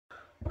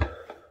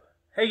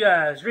Hey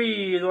guys,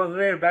 Reed,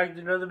 welcome back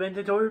to another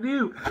Nintendo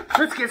review.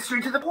 Let's get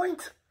straight to the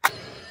point.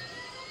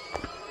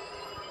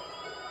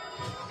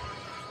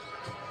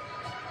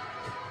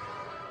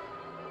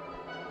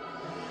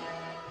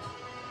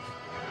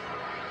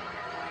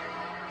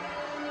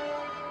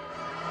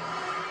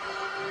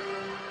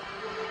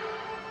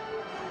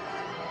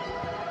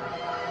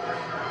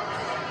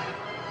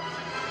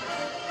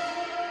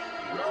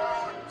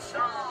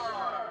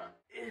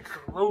 It's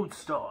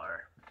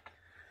Lodestar.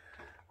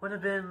 One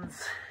of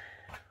Ben's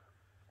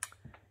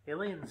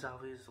aliens,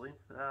 obviously.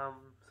 So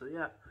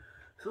yeah.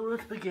 So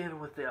let's begin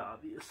with the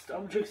obvious.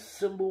 Object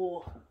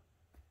symbol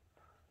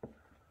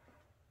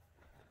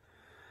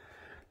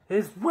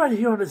is right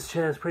here on his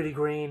chest, pretty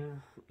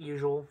green,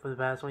 usual for the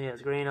past one. He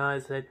has green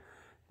eyes. That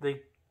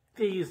they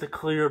use the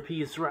clear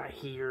piece right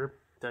here,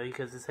 though,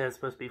 because his head's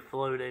supposed to be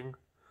floating,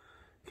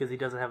 because he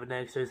doesn't have a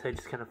neck, so his head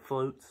just kind of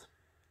floats.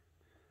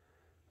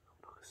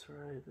 Focus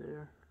right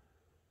there.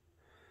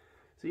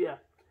 So yeah,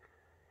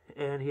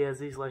 and he has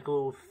these like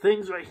little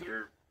things right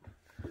here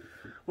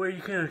where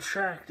you can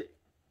attract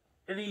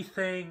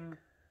anything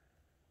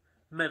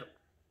metal.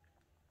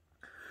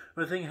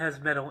 Or the thing has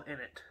metal in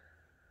it.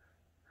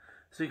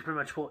 So you can pretty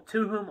much pull it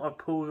to him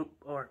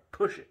or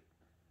push it.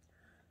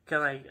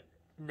 Kind of like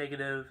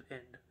negative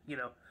and, you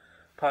know,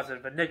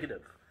 positive and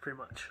negative, pretty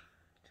much.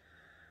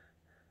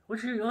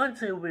 Which you might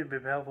say would be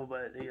helpful,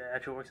 but it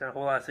actually works in a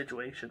whole lot of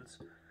situations.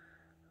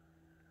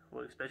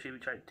 Well, especially if you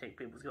try to take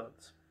people's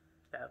guns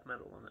that have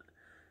metal in it.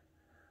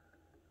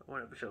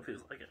 Whatever show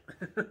feels like it.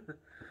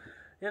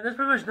 Yeah, that's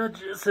pretty much not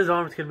just his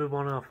arms can move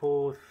on a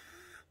full...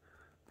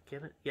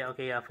 Can it? Yeah,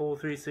 okay, yeah, full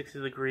 360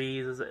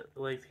 degrees. His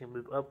legs can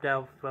move up,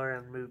 down, far,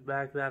 and move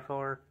back that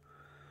far.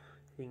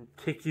 He can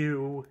kick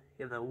you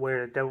in the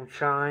where it don't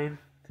shine.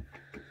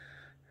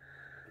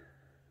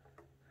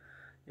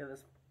 Yeah,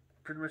 that's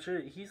pretty much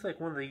it. He's like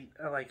one of the...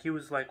 he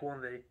was like one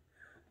of the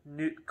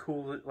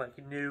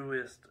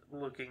newest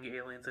looking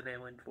aliens in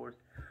Alien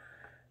Force.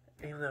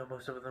 Even though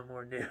most of them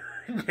were new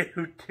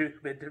to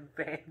Benton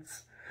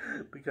fans.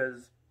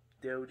 Because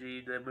the OG,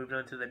 they moved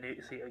on to the new,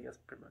 I guess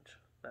pretty much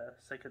the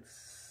second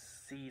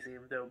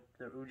season, though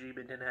the OG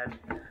Benton had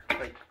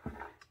like a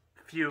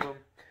few of them.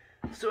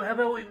 So how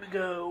about we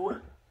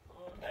go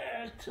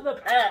back to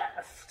the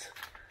past?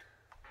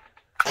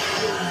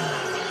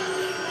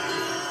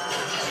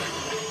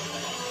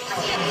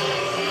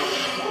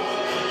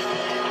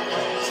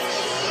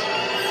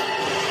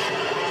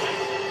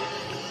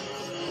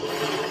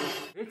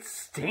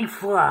 It's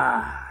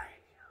Stinkfly.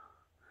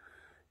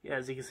 Yeah,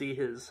 as you can see,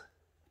 his...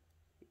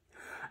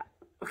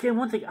 Okay,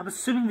 one thing, I'm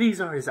assuming these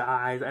are his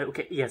eyes.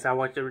 Okay, yes, I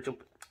watched the original...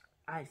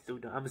 I still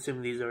don't. I'm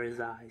assuming these are his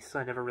eyes.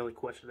 I never really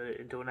questioned it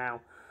until now.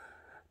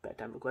 Bad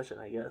time to question,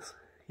 I guess.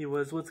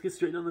 Let's get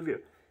straight on the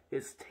review.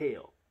 His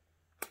tail.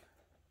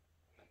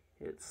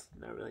 It's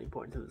not really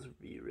important to this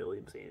review, really.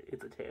 I'm saying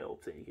it's a tail,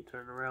 so you can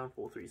turn it around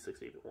full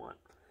 360 if you want.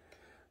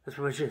 That's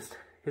pretty much just...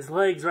 His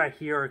legs right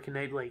here are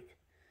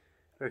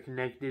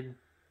connected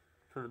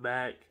from the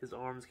back. His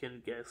arms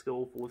can go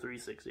full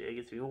 360, I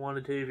guess, if you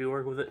wanted to, if you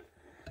work with it.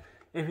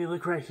 And if you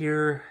look right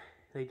here,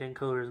 they didn't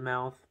color his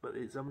mouth, but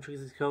his tricks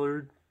is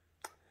colored.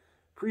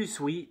 Pretty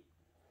sweet.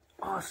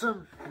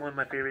 Awesome. One of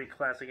my favorite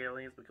classic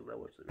aliens because I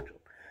watched the original.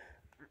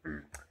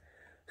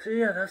 So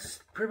yeah,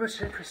 that's pretty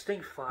much it for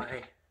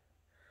Stinkfly.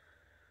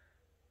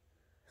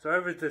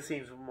 Sorry if this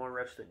seems more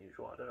rushed than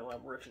usual. I don't know why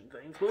I'm rushing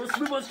things, but let's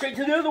move on straight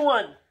to the other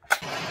one.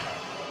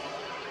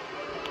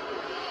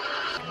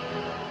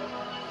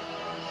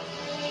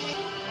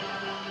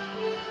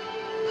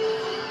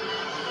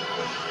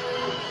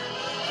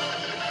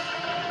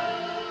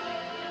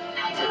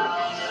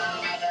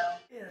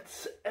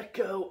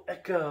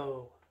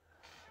 Echo.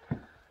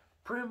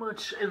 Pretty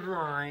much in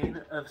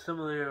line of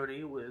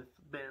similarity with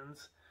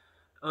Ben's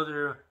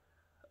other,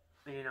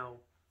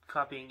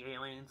 copying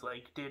aliens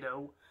like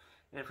Ditto,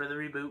 and for the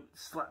reboot,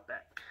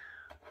 Slapback.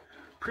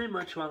 Pretty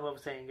much what I love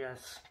saying,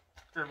 guys.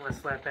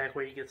 Unless Slapback,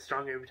 where you get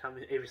stronger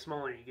every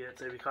smaller you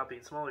get, every copy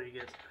and smaller you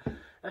get.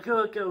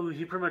 Echo,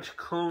 he pretty much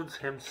clones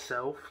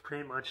himself,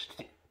 pretty much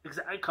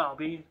exact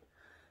copy.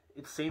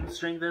 It's same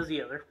strength as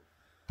the other.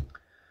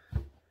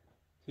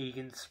 He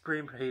can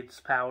scream. His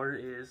power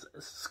is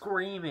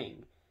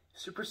screaming.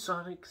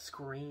 Supersonic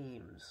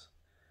screams.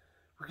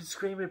 We can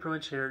scream and pretty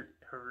much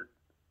hurt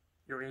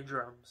your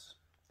eardrums.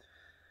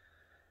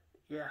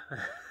 Yeah,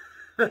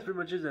 that's pretty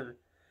much it.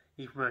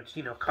 He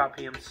pretty much,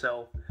 copy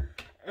himself.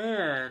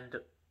 And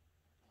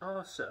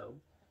also,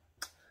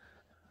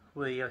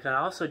 what you can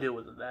also do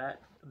with that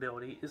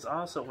ability is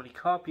also when he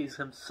copies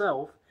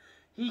himself,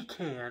 he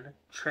can,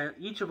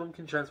 each of them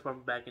can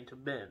transform back into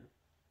Ben.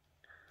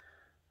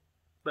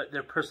 But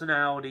their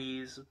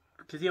personalities,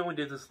 because he only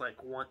did this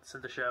like once in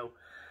the show,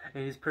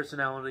 and his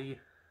personality,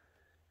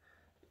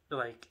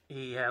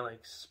 he had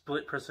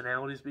split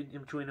personalities in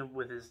between him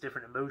with his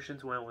different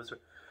emotions. One was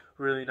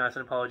really nice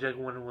and apologetic,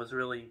 one was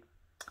really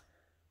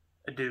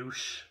a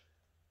douche,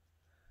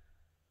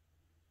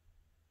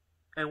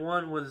 and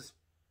one was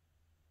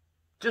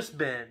just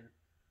Ben.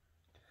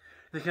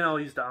 They can all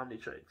use the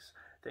Omnitrix.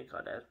 Thank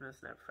God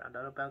Azimuth never found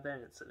out about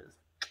that incident.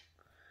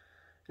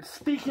 And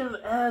speaking of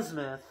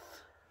Azimuth,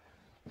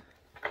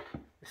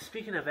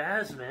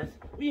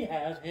 we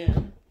have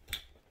him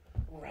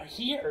right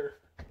here.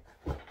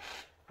 I'm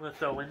gonna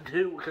throw in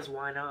two, because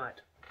why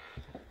not?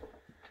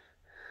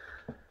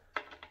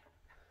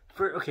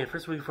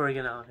 First before I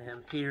get on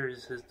him,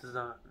 here's his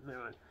design.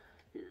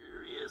 Here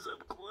he is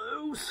up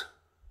close.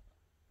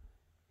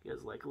 He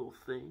has like little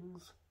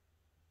things.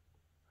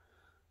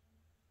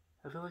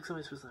 I feel like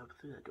somebody's supposed to open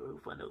through that door. We'll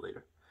find out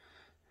later.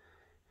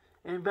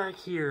 And back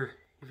here,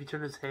 if you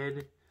turn his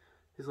head,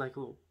 his like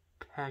little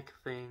pack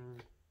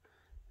thing,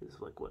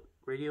 his like what,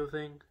 radio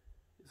thing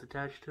is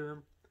attached to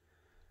him.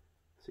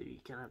 So you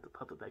kind of have to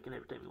pop it back in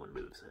every time one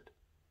moves it.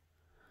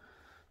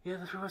 Yeah,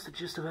 that's pretty much the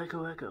gist of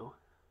Echo.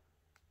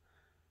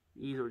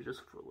 These are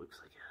just for looks,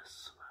 I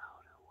guess. I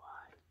don't know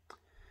why.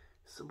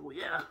 Simple,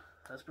 yeah.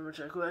 That's pretty much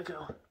Echo.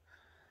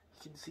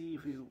 You can see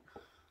if you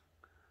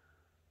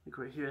like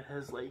right here, it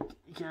has like,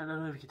 I don't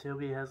know if you can tell,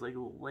 but he has like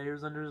little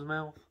layers under his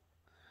mouth.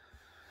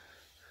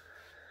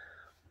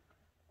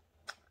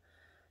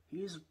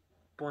 He's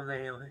one of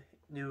the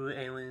new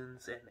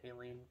aliens and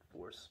Alien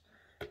Force.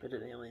 But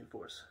an Alien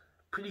Force.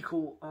 Pretty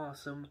cool,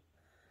 awesome.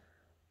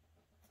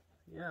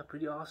 Yeah,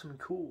 pretty awesome and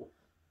cool.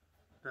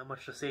 Not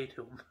much to say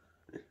to him.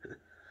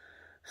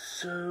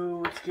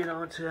 So, let's get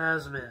on to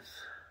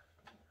Azimuth.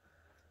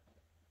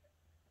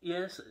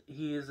 Yes,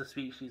 he is a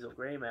species of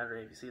gray matter.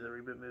 If you see the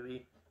reboot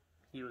movie,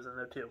 he was in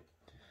there too.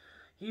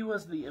 He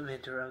was the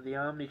inventor of the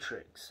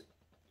Omnitrix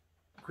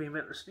gray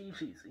matter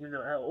species. Even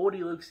though how old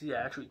he looks, he's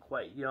actually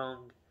quite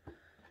young.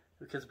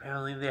 Because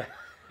apparently,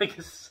 I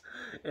guess,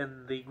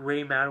 in the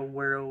gray matter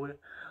world,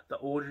 the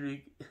older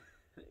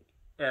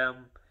I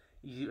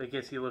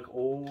guess you look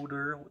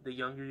older the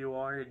younger you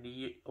are, and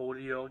the older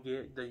you all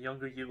get, the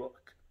younger you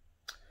look.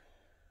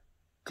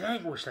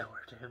 Dang, wish that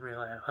worked in real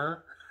life, huh?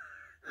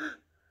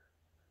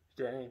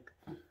 Dang.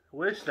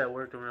 Wish that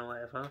worked in real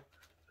life, huh?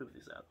 Let's move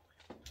these out.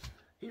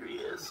 Here he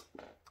is.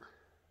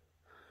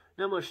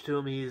 Not much to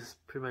him. He's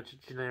pretty much a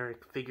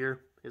generic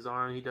figure. His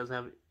arm, he doesn't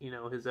have,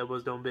 his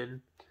elbows don't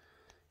bend.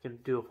 Can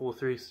do a full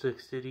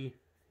 360.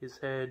 His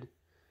head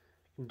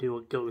can do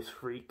a ghost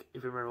freak.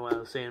 If you remember what I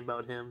was saying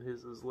about him,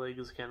 his leg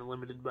is kind of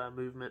limited by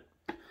movement.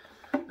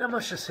 Not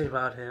much to say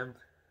about him.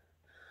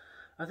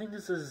 I think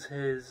this is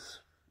his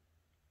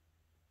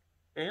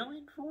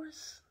Alien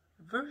Force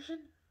version,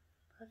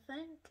 I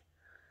think.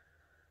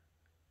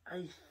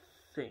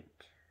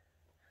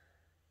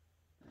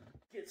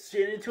 Get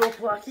straight into a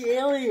plucky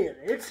alien.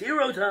 It's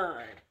hero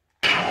time.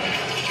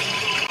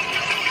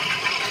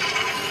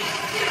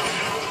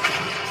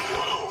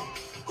 Whoa,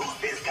 who's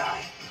this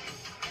guy?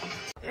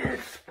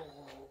 It's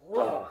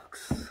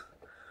Blocks.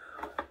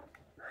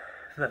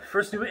 The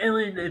first new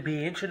alien to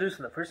be introduced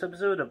in the first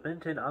episode of Ben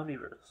 10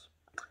 Omniverse.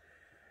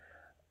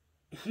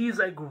 He's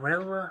a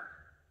gorilla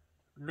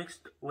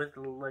mixed with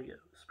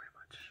Legos, pretty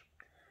much.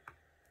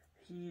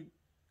 He,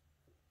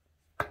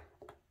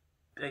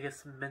 I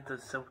guess, meant to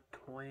sell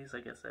toys.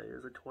 I guess that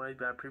is a toy,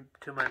 but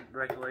to my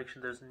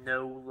recollection, there's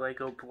no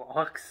Lego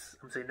blocks.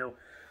 I'm saying no.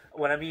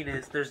 What I mean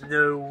is, there's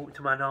no,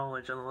 to my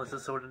knowledge, unless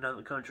it's sold in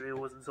another country, it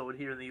wasn't sold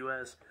here in the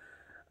U.S.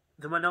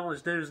 To my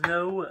knowledge, there's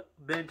no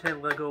Ben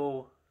 10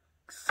 Lego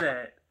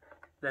set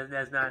that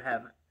does not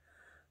have it.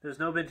 There's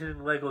no Ben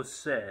 10 Lego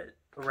set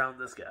around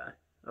this guy,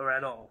 or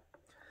at all.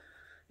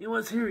 You know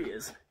what? Here he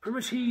is. Pretty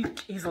much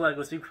he's a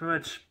Lego, so he pretty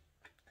much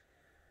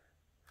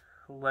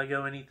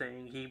Lego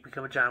anything. He can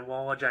become a giant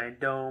wall, a giant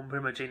dome,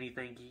 pretty much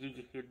anything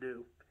he could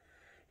do.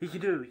 He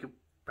could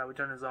probably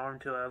turn his arm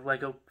to a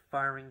Lego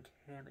firing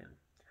cannon.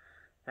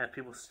 Have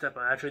people step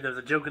on. Actually, there's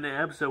a joke in the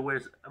episode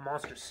where a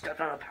monster stepped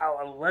on a pile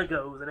of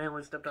Legos, and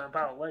Alien stepped on a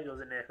pile of Legos,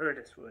 and it hurt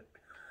his foot.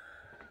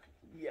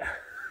 Yeah.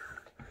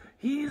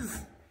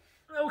 He's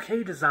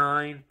okay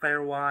design,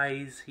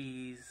 fair-wise.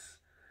 He's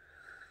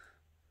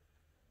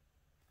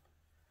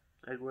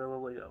a gorilla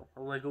Lego.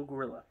 A Lego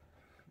gorilla.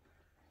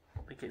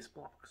 In case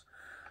Blocks.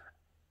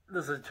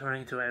 This is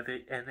turning into an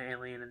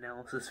alien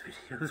analysis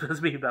video. This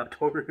supposed to be about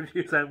toy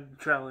reviews. I'm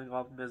traveling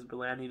off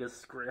miserably. I need a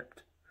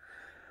script.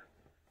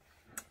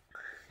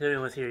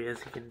 Anyways, here he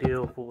is. He can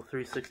do a full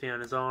 360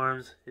 on his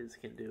arms. He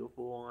can do a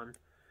full on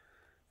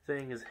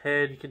thing. His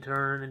head can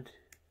turn into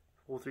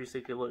full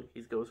 360. Look,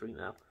 he's ghost ring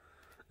now.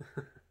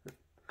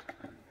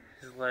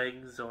 His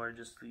legs are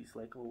just these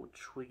like little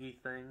twiggy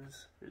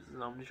things. There's his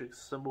Omnitrix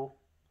symbol.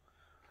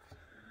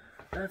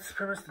 That's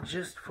pretty much the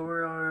gist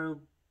for our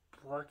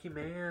blocky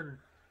man.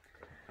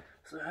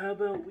 So how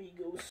about we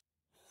go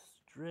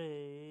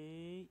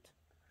straight?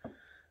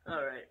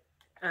 Alright.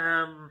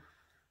 I'm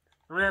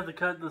gonna have to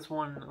cut this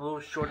one a little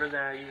shorter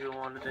than I usually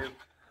want to do.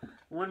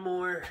 One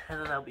more, and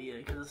then that'll be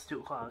it, because it's 2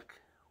 o'clock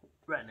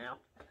right now.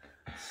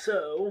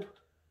 So,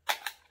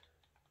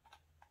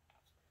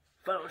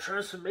 Final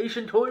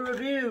Transformation Toy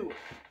Review!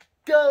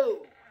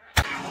 Go!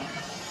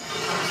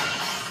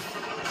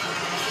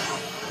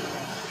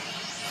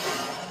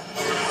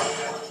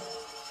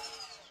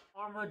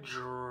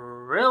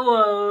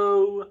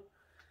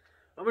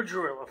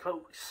 Armadillo,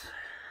 folks.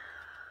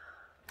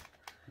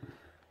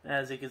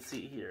 As you can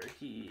see here,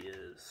 he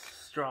is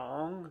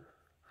strong.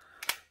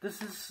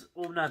 This is,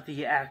 well, not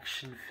the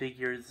action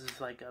figure. This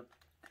is like a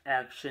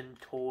action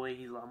toy.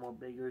 He's a lot more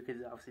bigger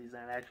because obviously he's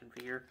not an action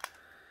figure.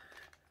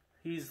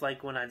 He's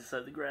like when I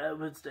decided to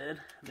grab instead,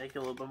 make it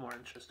a little bit more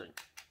interesting.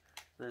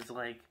 There's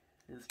like,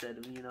 instead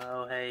of, you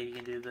know, hey, you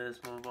can do this,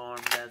 move on,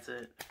 that's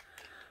it.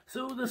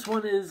 So this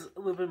one is a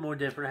little bit more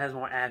different. It has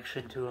more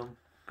action to him.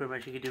 Pretty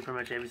much, you can do pretty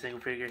much every single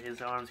figure.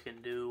 His arms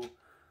can do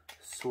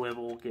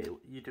swivel, get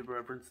YouTube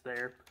reference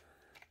there.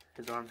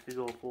 His arms can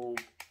go full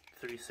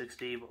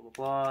 360, blah, blah,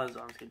 blah. His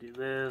arms can do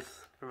this.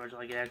 Pretty much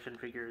like an action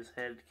figure. His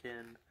head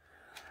can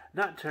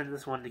not turn.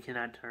 This one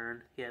cannot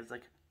turn. He has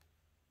like,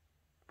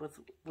 what's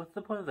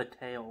the point of the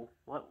tail?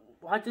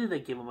 Why did they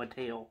give him a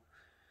tail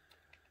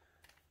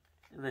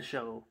in the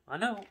show? I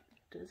know.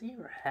 Does he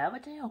ever have a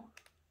tail?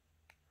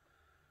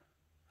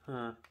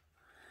 Huh.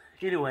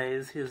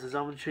 Anyways, here's his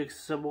Omnitrix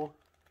symbol.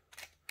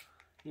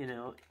 You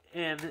know,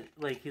 and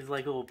like he's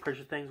like little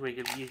pressure things where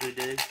you can usually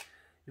dig.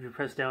 If you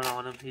press down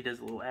on him, he does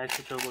a little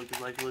action show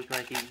look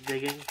like he's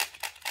digging.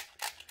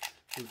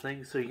 Some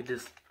things, so you can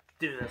just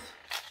do this.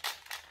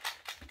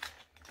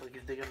 Like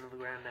he's digging under the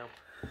ground now.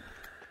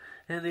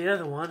 And the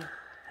other one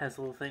has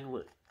a little thing,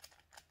 look.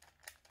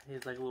 He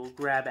has like a little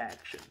grab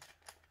action.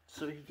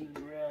 So he can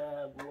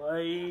grab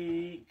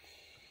like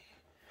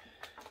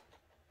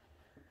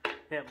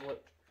him,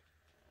 look.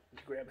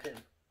 Grab him.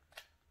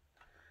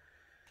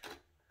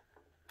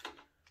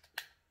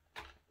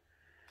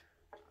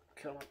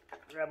 Come on,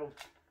 grab him.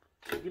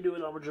 You can do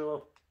it,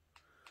 Armadillo.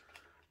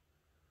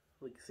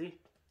 Look, see?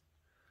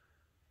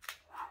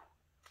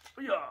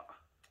 Yeah.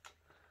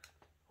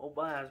 Old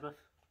by Asmith.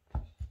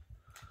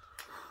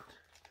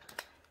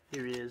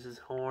 Here he is, his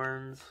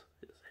horns,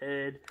 his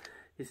head,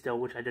 his tail,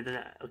 which I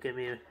didn't. Okay,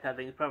 me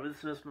having probably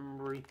this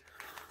mismemory,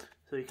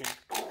 so you can.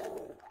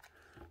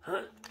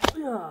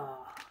 Yeah.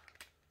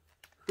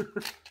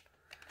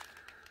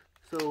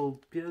 So,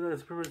 yeah,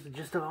 that's pretty much the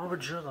gist of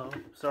Armadillo.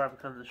 Sorry for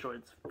cutting this short,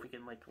 it's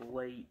freaking, like,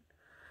 late.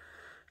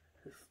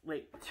 It's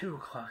late 2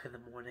 o'clock in the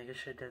morning. I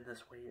should have done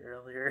this way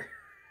earlier.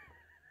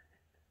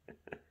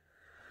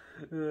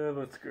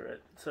 But screw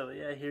it. So,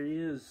 yeah, here he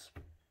is.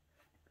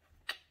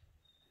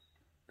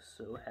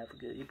 So, have a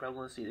good, you probably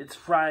want to see it. It's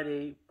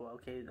Friday. Well,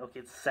 okay,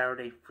 it's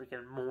Saturday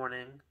freaking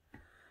morning.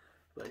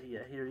 But,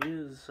 yeah, here he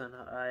is, and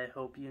I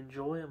hope you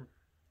enjoy him.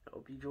 I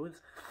hope you enjoy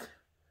this.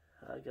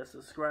 I guess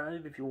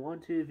subscribe if you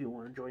want to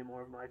enjoy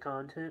more of my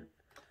content.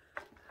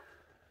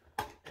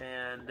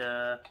 And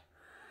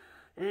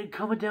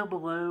comment down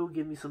below,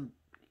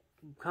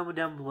 comment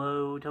down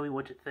below, tell me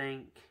what you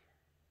think.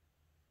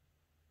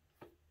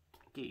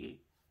 Maybe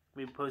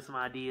post some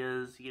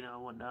ideas, you know,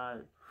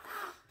 whatnot.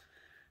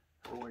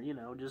 Or, you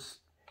know,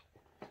 just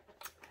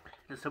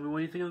tell me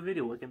what you think of the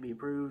video, what can be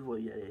improved,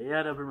 what yada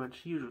yada, pretty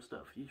much usual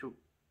stuff. Usual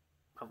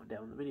comment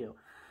down in the video.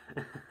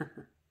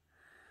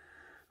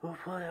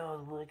 Hopefully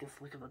I'll look at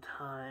the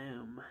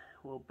time.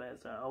 Well,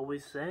 as I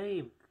always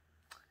say,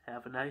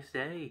 have a nice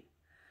day.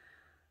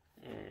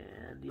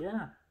 And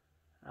yeah,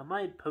 I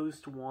might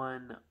post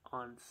one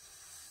on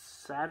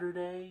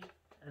Saturday,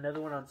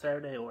 another one on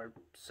Saturday or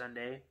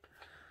Sunday.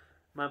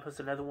 Might post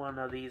another one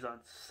of these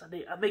on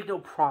Sunday. I make no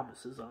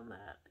promises on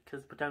that,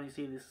 because by the time you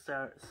see this,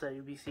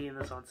 you'll be seeing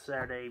this on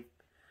Saturday,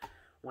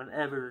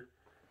 whenever.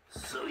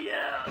 So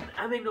yeah,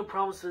 I make no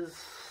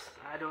promises.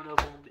 I don't know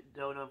if I'm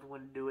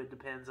going to do it.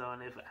 Depends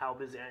on how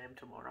busy I am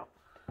tomorrow.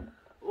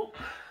 Oh.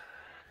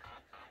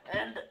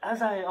 And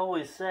as I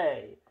always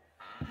say,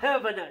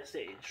 have a nice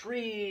day.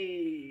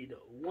 Read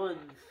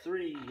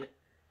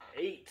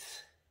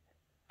 138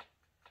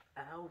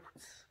 out,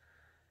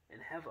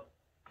 and have a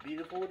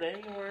beautiful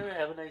day or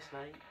have a nice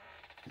night.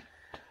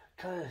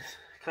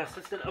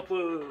 Consistent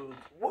uploads.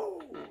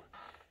 Whoa!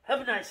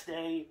 Have a nice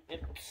day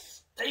and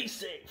stay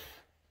safe.